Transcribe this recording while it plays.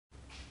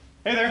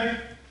Hey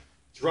there,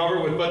 it's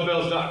Robert with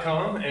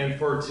budbells.com, and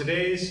for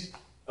today's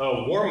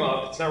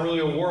warm-up, it's not really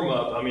a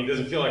warm-up. I mean, it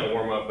doesn't feel like a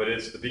warm-up, but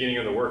it's the beginning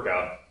of the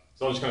workout,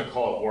 so I'm just going to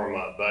call it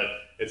warm-up, but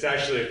it's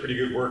actually a pretty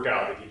good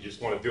workout if you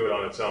just want to do it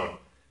on its own.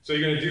 So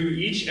you're going to do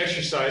each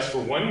exercise for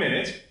 1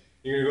 minute.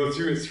 You're going to go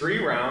through 3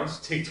 rounds,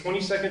 take 20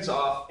 seconds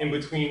off in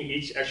between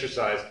each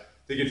exercise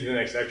to get to the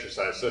next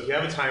exercise. So if you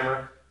have a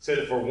timer, set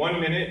it for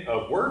 1 minute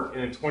of work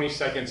and then 20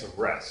 seconds of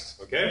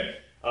rest, okay?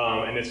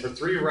 And it's for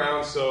 3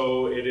 rounds,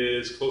 so it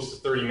is close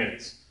to 30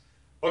 minutes.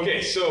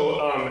 Okay,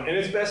 so, and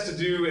it's best to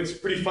do, it's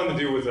pretty fun to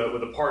do with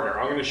a partner.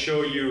 I'm gonna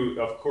show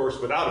you, of course,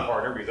 without a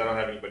partner, because I don't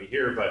have anybody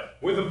here, but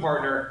with a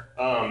partner,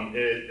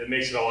 it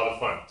makes it a lot of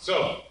fun.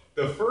 So,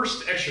 the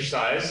first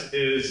exercise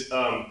is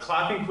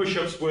clapping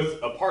push-ups with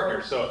a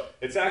partner. So,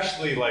 it's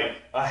actually like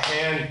a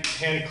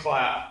hand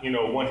clap, you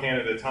know, one hand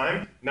at a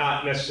time,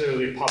 not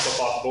necessarily pop up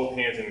off both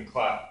hands and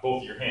clap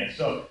both your hands.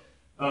 So,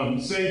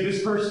 say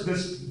this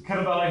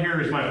kettlebell right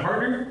here is my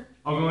partner.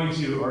 I'm going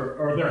to,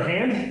 or their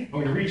hand, I'm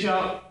going to reach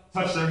out,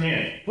 touch their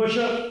hand. Push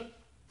up,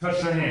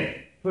 touch their hand.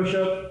 Push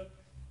up,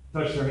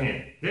 touch their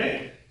hand.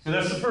 Okay? So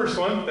that's the first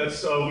one.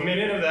 That's a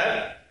minute of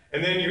that.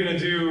 And then you're going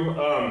to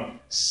do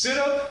sit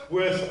up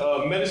with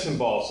a medicine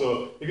ball.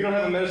 So if you don't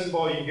have a medicine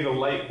ball, you can get a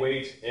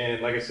lightweight.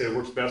 And like I said, it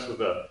works best with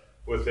a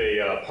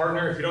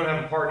partner. If you don't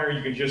have a partner,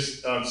 you can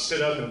just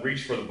sit up and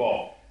reach for the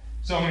ball.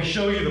 So I'm going to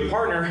show you the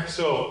partner.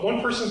 So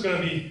one person's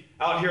going to be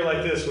out here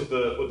like this with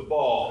the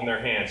ball in their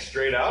hand,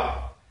 straight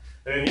out.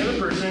 And then the other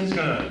person's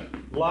going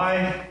to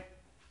lie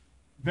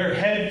their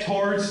head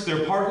towards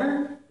their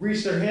partner,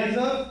 reach their hands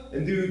up,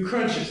 and do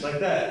crunches like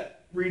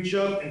that. Reach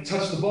up and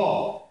touch the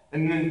ball.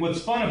 And then what's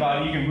fun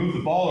about it, you can move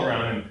the ball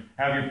around and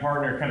have your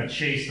partner kind of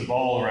chase the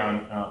ball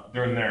around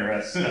during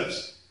their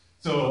sit-ups.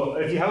 So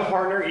if you have a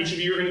partner, each of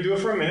you are going to do it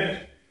for a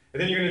minute.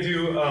 And then you're going to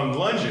do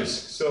lunges.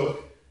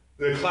 So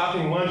the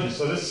clapping lunges.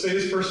 So say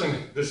this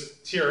person, this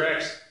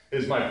TRX,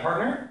 is my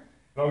partner.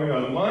 And I'm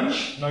going to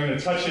lunge, and I'm going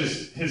to touch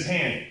his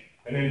hand.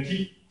 And then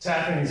keep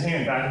tapping his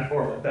hand back and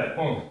forth like that.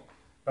 Boom.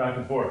 Back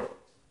and forth.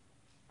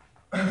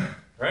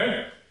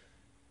 Right?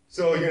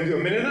 So you're going to do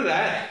a minute of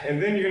that.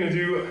 And then you're going to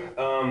do,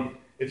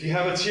 if you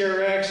have a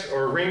TRX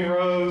or ring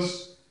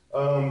rows,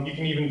 you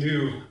can even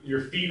do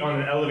your feet on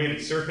an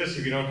elevated surface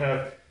if you don't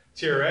have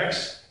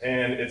TRX.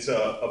 And it's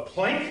a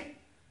plank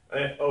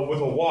with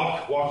a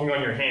walking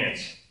on your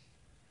hands.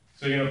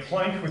 So you're going to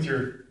plank with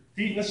your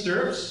feet in the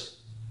stirrups.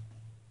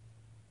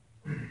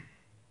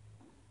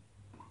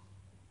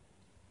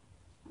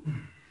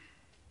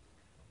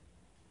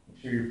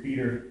 Make sure your feet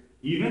are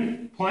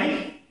even.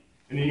 Plank.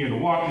 And then you're going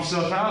to walk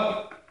yourself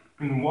out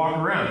and then walk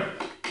around.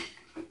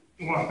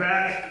 Walk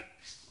back.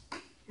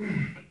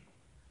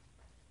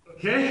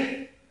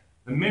 Okay?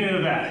 A minute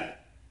of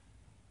that.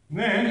 And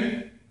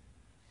then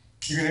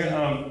you're going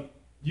to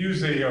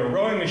use a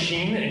rowing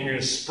machine and you're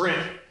going to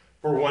sprint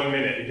for 1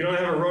 minute. If you don't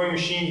have a rowing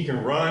machine, you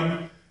can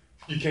run.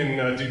 You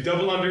can do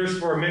double unders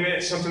for a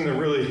minute, something to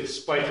really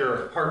spike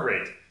your heart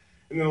rate.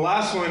 And then the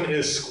last one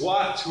is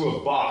squat to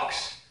a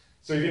box.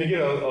 So you're going to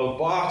get a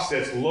box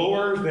that's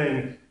lower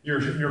than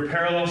your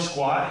parallel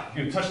squat.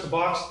 You're going to touch the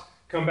box,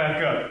 come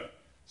back up.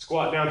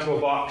 Squat down to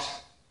a box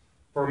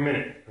for a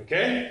minute,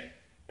 okay?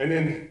 And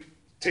then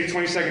take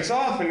 20 seconds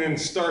off and then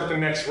start the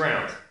next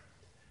round.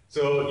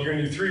 So you're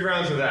going to do 3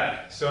 rounds of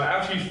that. So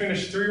after you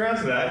finish 3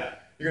 rounds of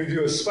that, you're going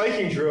to do a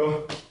spiking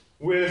drill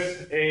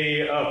with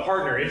a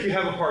partner, if you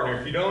have a partner.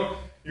 If you don't,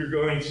 you're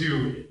going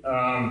to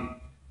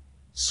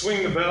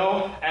swing the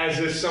bell as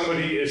if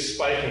somebody is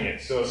spiking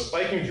it. So a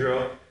spiking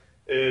drill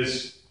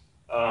is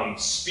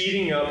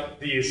speeding up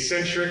the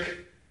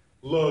eccentric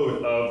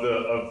load of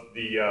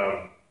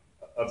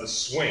the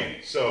swing.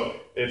 So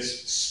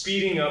it's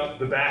speeding up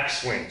the back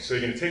swing. So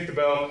you're going to take the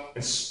bell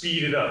and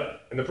speed it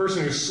up. And the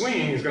person who's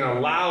swinging is going to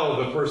allow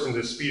the person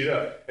to speed it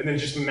up and then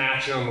just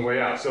match it on the way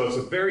out. So it's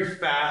a very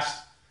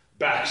fast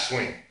back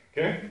swing.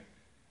 Okay?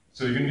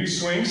 So you're going to do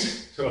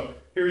swings. So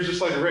here's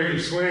just like a regular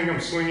swing. I'm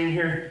swinging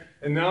here.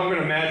 And now I'm going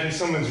to imagine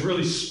someone's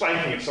really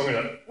spiking it. So I'm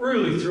going to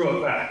really throw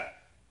it back.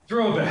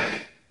 Throw it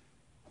back.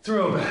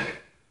 Throw it back.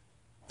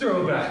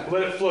 Throw it back.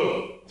 Let it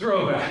float.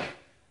 Throw it back.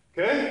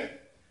 Okay?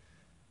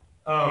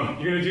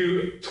 You're going to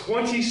do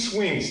 20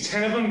 swings.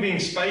 10 of them being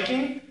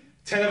spiking.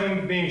 10 of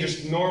them being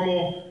just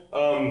normal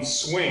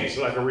swings.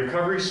 So like a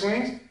recovery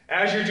swings.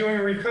 As you're doing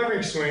a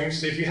recovery swing,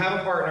 so if you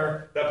have a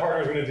partner, that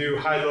partner is going to do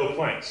high-low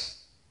planks.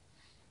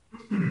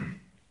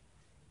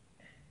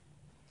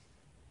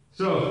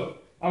 So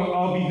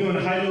I'll be doing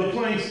high-low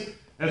planks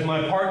as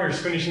my partner is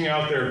finishing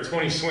out their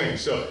 20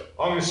 swings. So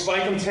I'm going to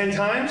spike them 10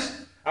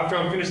 times. After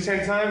I'm finished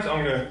 10 times,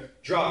 I'm going to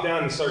drop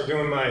down and start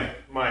doing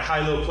my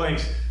high-low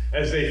planks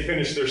as they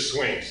finish their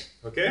swings.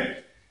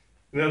 Okay?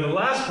 Now the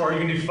last part, you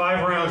can do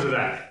 5 rounds of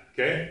that.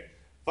 Okay?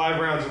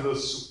 5 rounds of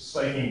those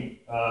spiking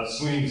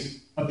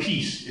swings a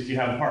piece if you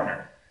have a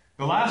partner.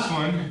 The last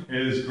one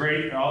is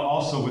great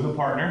also with a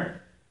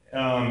partner,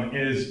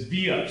 is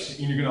V-ups.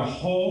 And you're going to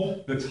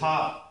hold the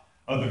top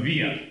of the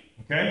V-up.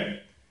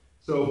 Okay?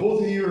 So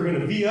both of you are going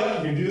to V up.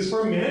 You're going to do this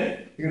for a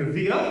minute. You're going to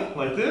V up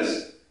like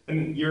this.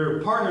 and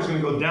your partner's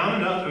gonna go down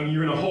and up, and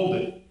you're gonna hold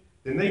it.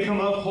 Then they come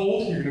up,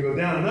 hold, you're gonna go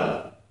down and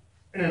up,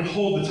 and then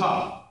hold the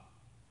top.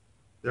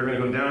 They're gonna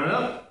go down and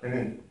up, and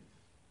then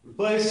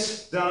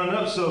replace, down and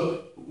up,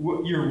 so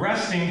you're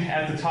resting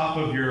at the top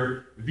of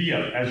your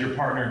V-up as your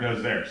partner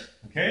does theirs,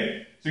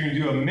 okay? So you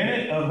can do a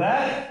minute of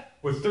that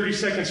with 30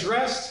 seconds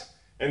rest,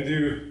 and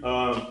do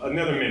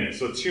another minute,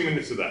 so 2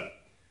 minutes of that.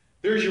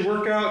 There's your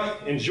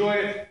workout, enjoy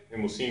it,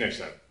 and we'll see you next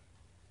time.